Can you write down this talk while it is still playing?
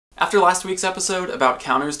After last week's episode about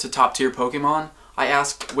counters to top tier Pokemon, I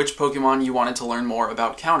asked which Pokemon you wanted to learn more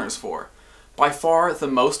about counters for. By far, the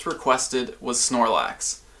most requested was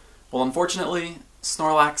Snorlax. Well, unfortunately,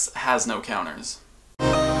 Snorlax has no counters.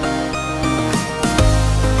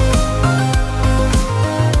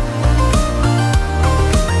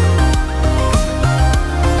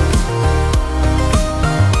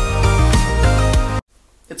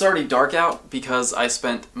 It's already dark out because I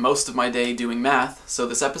spent most of my day doing math, so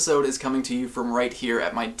this episode is coming to you from right here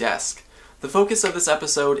at my desk. The focus of this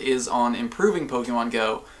episode is on improving Pokemon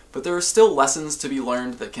Go, but there are still lessons to be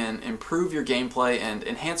learned that can improve your gameplay and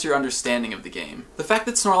enhance your understanding of the game. The fact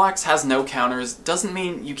that Snorlax has no counters doesn't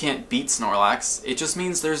mean you can't beat Snorlax, it just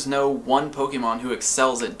means there's no one Pokemon who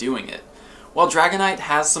excels at doing it. While Dragonite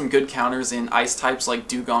has some good counters in ice types like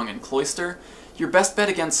Dugong and Cloyster, your best bet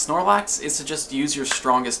against Snorlax is to just use your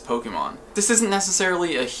strongest Pokemon. This isn't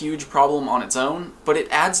necessarily a huge problem on its own, but it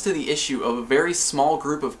adds to the issue of a very small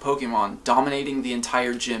group of Pokemon dominating the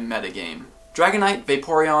entire gym metagame. Dragonite,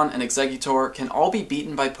 Vaporeon, and Exeggutor can all be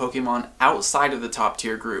beaten by Pokemon outside of the top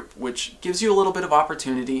tier group, which gives you a little bit of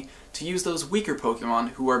opportunity to use those weaker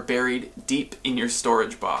Pokemon who are buried deep in your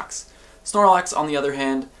storage box. Snorlax, on the other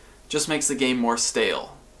hand, just makes the game more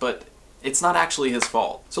stale, but it's not actually his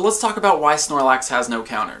fault. So let's talk about why Snorlax has no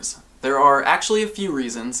counters. There are actually a few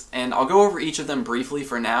reasons, and I'll go over each of them briefly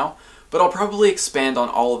for now, but I'll probably expand on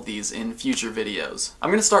all of these in future videos.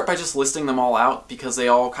 I'm going to start by just listing them all out because they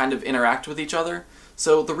all kind of interact with each other.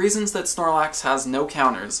 So the reasons that Snorlax has no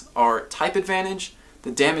counters are type advantage,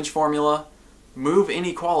 the damage formula, move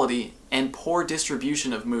inequality, and poor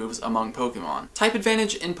distribution of moves among Pokemon. Type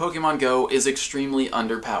advantage in Pokemon Go is extremely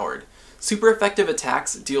underpowered. Super effective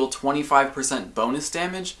attacks deal 25% bonus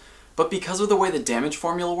damage, but because of the way the damage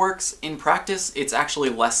formula works, in practice it's actually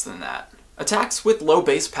less than that. Attacks with low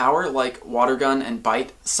base power, like Water Gun and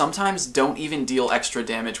Bite, sometimes don't even deal extra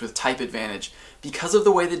damage with type advantage because of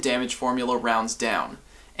the way the damage formula rounds down.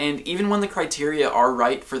 And even when the criteria are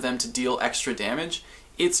right for them to deal extra damage,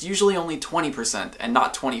 it's usually only 20% and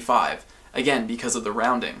not 25%, again because of the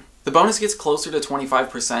rounding. The bonus gets closer to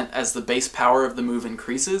 25% as the base power of the move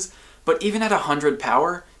increases, but even at 100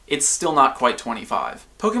 power, it's still not quite 25.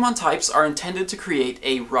 Pokemon types are intended to create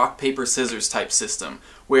a rock, paper, scissors type system,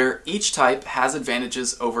 where each type has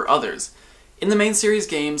advantages over others. In the main series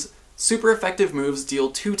games, super effective moves deal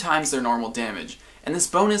 2 times their normal damage, and this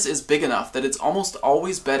bonus is big enough that it's almost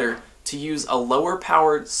always better to use a lower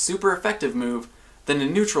powered super effective move than a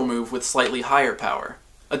neutral move with slightly higher power.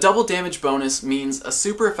 A double damage bonus means a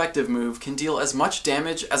super effective move can deal as much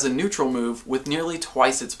damage as a neutral move with nearly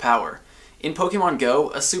twice its power. In Pokemon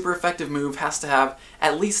Go, a super effective move has to have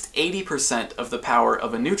at least 80% of the power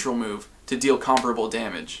of a neutral move to deal comparable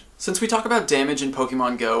damage. Since we talk about damage in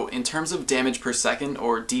Pokemon Go in terms of damage per second,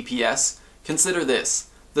 or DPS, consider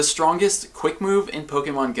this. The strongest quick move in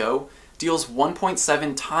Pokemon Go deals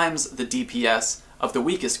 1.7 times the DPS of the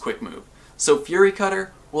weakest quick move, so Fury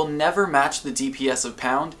Cutter will never match the DPS of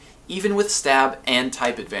Pound, even with Stab and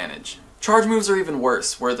type advantage. Charge moves are even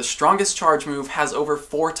worse, where the strongest charge move has over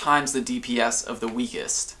 4 times the DPS of the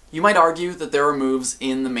weakest. You might argue that there are moves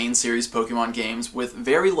in the main series Pokemon games with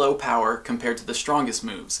very low power compared to the strongest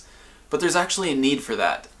moves, but there's actually a need for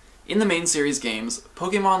that. In the main series games,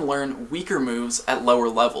 Pokemon learn weaker moves at lower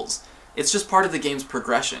levels. It's just part of the game's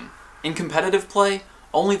progression. In competitive play,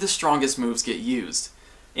 only the strongest moves get used.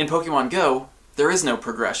 In Pokemon Go, there is no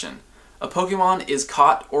progression. A Pokemon is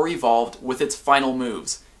caught or evolved with its final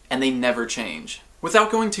moves, and they never change. Without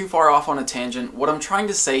going too far off on a tangent, what I'm trying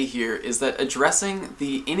to say here is that addressing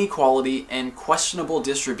the inequality and questionable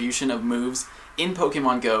distribution of moves in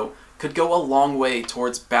Pokemon Go could go a long way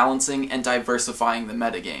towards balancing and diversifying the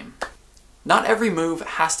metagame. Not every move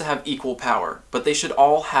has to have equal power, but they should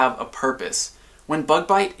all have a purpose. When Bug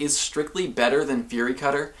Bite is strictly better than Fury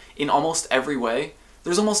Cutter in almost every way,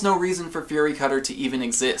 there's almost no reason for Fury Cutter to even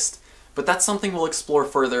exist, but that's something we'll explore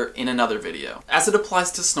further in another video. As it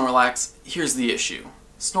applies to Snorlax, here's the issue.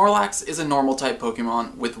 Snorlax is a normal type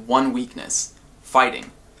Pokemon with one weakness: fighting.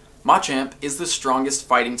 Machamp is the strongest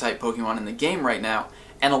fighting type Pokemon in the game right now,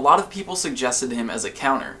 and a lot of people suggested him as a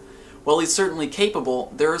counter. While he's certainly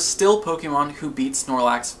capable, there are still Pokemon who beat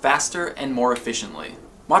Snorlax faster and more efficiently.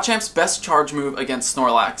 Machamp's best charge move against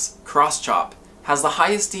Snorlax, Cross Chop, has the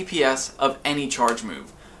highest DPS of any charge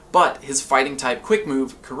move, but his fighting type quick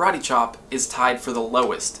move, Karate Chop, is tied for the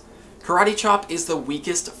lowest. Karate Chop is the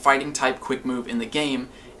weakest fighting type quick move in the game,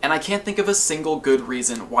 and I can't think of a single good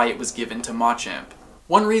reason why it was given to Machamp.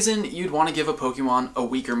 One reason you'd want to give a Pokemon a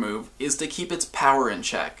weaker move is to keep its power in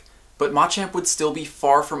check, but Machamp would still be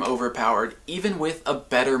far from overpowered even with a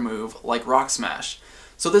better move like Rock Smash.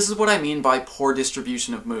 So this is what I mean by poor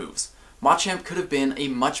distribution of moves. Machamp could have been a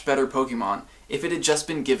much better Pokemon if it had just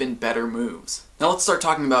been given better moves. Now let's start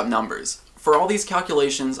talking about numbers. For all these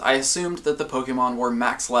calculations, I assumed that the Pokemon were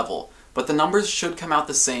max level, but the numbers should come out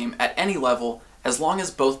the same at any level as long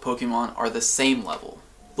as both Pokemon are the same level.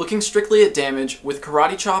 Looking strictly at damage, with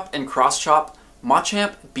Karate Chop and Cross Chop,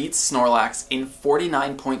 Machamp beats Snorlax in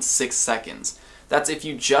 49.6 seconds. That's if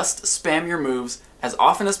you just spam your moves as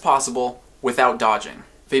often as possible without dodging.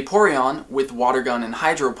 Vaporeon, with Water Gun and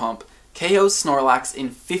Hydro Pump, KOs Snorlax in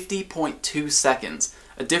 50.2 seconds,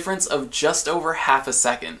 a difference of just over half a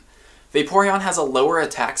second. Vaporeon has a lower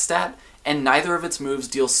attack stat, and neither of its moves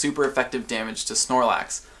deal super effective damage to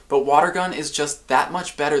Snorlax, but Water Gun is just that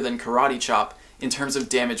much better than Karate Chop in terms of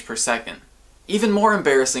damage per second. Even more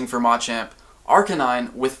embarrassing for Machamp,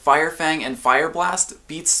 Arcanine with Fire Fang and Fire Blast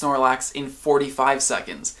beats Snorlax in 45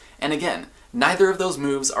 seconds, and again, neither of those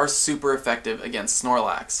moves are super effective against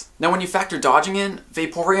Snorlax. Now when you factor dodging in,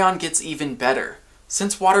 Vaporeon gets even better.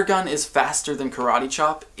 Since Water Gun is faster than Karate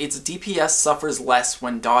Chop, its DPS suffers less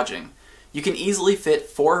when dodging. You can easily fit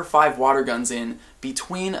 4 or 5 Water Guns in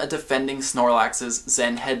between a defending Snorlax's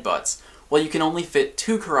Zen Headbutts, while you can only fit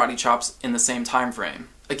 2 Karate Chops in the same time frame.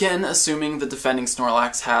 Again, assuming the defending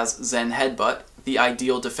Snorlax has Zen Headbutt, the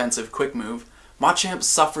ideal defensive quick move, Machamp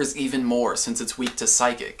suffers even more since it's weak to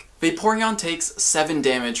Psychic. Vaporeon takes 7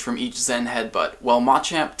 damage from each Zen Headbutt, while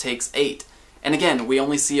Machamp takes 8. And again, we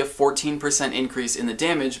only see a 14% increase in the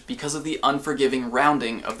damage because of the unforgiving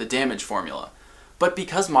rounding of the damage formula. But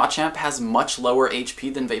because Machamp has much lower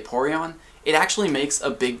HP than Vaporeon, it actually makes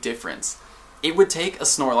a big difference. It would take a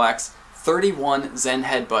Snorlax 31 Zen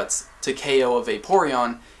Headbutts to KO a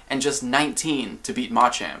Vaporeon, and just 19 to beat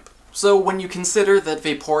Machamp. So when you consider that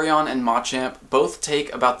Vaporeon and Machamp both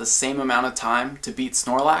take about the same amount of time to beat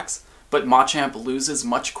Snorlax, but Machamp loses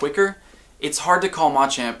much quicker, it's hard to call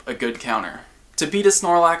Machamp a good counter. To beat a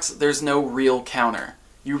Snorlax, there's no real counter.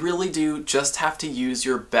 You really do just have to use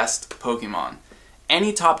your best Pokemon.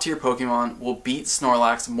 Any top tier Pokemon will beat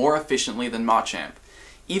Snorlax more efficiently than Machamp.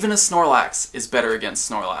 Even a Snorlax is better against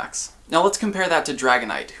Snorlax. Now let's compare that to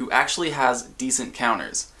Dragonite, who actually has decent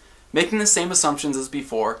counters. Making the same assumptions as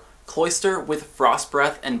before, Cloyster with Frost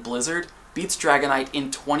Breath and Blizzard beats Dragonite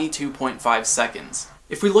in 22.5 seconds.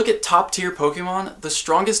 If we look at top tier Pokemon, the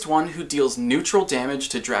strongest one who deals neutral damage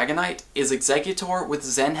to Dragonite is Exeggutor with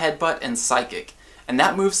Zen Headbutt and Psychic, and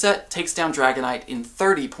that moveset takes down Dragonite in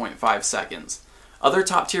 30.5 seconds. Other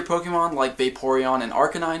top tier Pokemon like Vaporeon and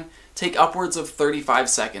Arcanine take upwards of 35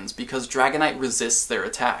 seconds because Dragonite resists their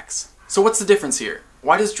attacks. So what's the difference here?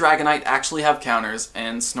 Why does Dragonite actually have counters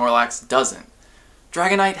and Snorlax doesn't?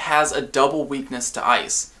 Dragonite has a double weakness to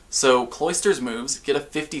ice, so Cloyster's moves get a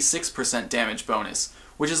 56% damage bonus,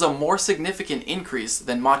 which is a more significant increase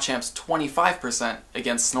than Machamp's 25%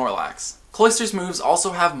 against Snorlax. Cloyster's moves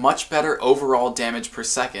also have much better overall damage per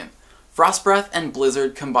second. Frost Breath and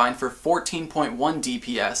Blizzard combine for 14.1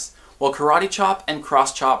 DPS, while Karate Chop and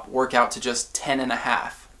Cross Chop work out to just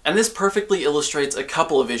 10.5. And this perfectly illustrates a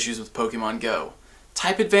couple of issues with Pokemon Go.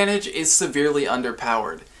 Type Advantage is severely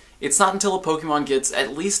underpowered. It's not until a Pokemon gets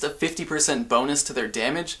at least a 50% bonus to their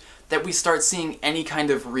damage that we start seeing any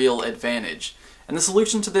kind of real advantage. And the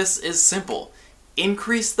solution to this is simple.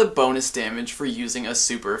 Increase the bonus damage for using a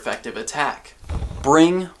super effective attack.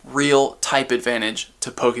 Bring real type advantage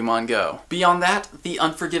to Pokemon Go. Beyond that, the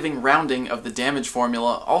unforgiving rounding of the damage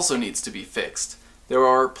formula also needs to be fixed. There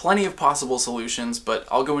are plenty of possible solutions, but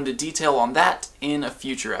I'll go into detail on that in a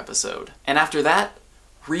future episode. And after that,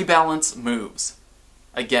 rebalance moves.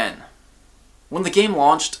 Again. When the game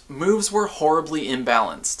launched, moves were horribly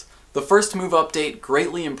imbalanced. The first move update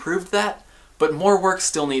greatly improved that, but more work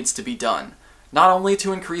still needs to be done. Not only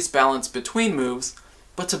to increase balance between moves,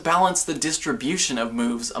 but to balance the distribution of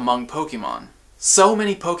moves among Pokemon. So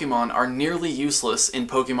many Pokemon are nearly useless in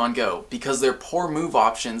Pokemon Go because their poor move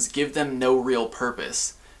options give them no real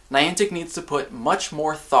purpose. Niantic needs to put much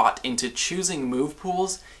more thought into choosing move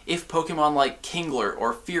pools if Pokemon like Kingler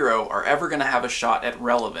or Fearow are ever going to have a shot at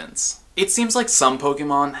relevance. It seems like some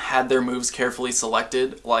Pokemon had their moves carefully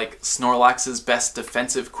selected, like Snorlax's best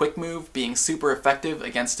defensive quick move being super effective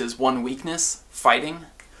against his one weakness, fighting.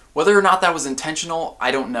 Whether or not that was intentional,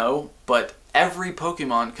 I don't know, but every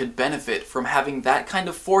Pokemon could benefit from having that kind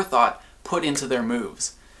of forethought put into their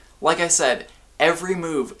moves. Like I said, every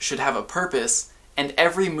move should have a purpose, and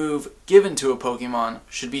every move given to a Pokemon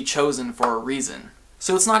should be chosen for a reason.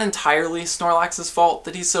 So it's not entirely Snorlax's fault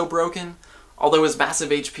that he's so broken, although his massive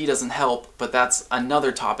HP doesn't help, but that's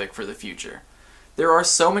another topic for the future. There are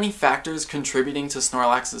so many factors contributing to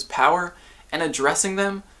Snorlax's power, and addressing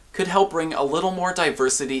them could help bring a little more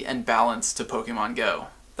diversity and balance to Pokemon Go.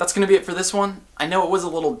 That's going to be it for this one. I know it was a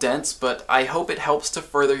little dense, but I hope it helps to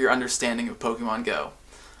further your understanding of Pokemon Go.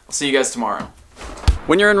 I'll see you guys tomorrow.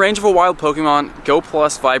 When you're in range of a wild Pokemon, Go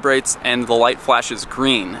Plus vibrates and the light flashes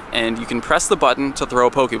green, and you can press the button to throw a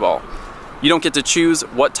Pokeball. You don't get to choose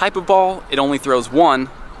what type of ball, it only throws one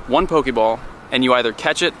Pokeball, and you either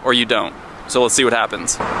catch it or you don't. So let's see what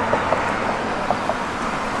happens.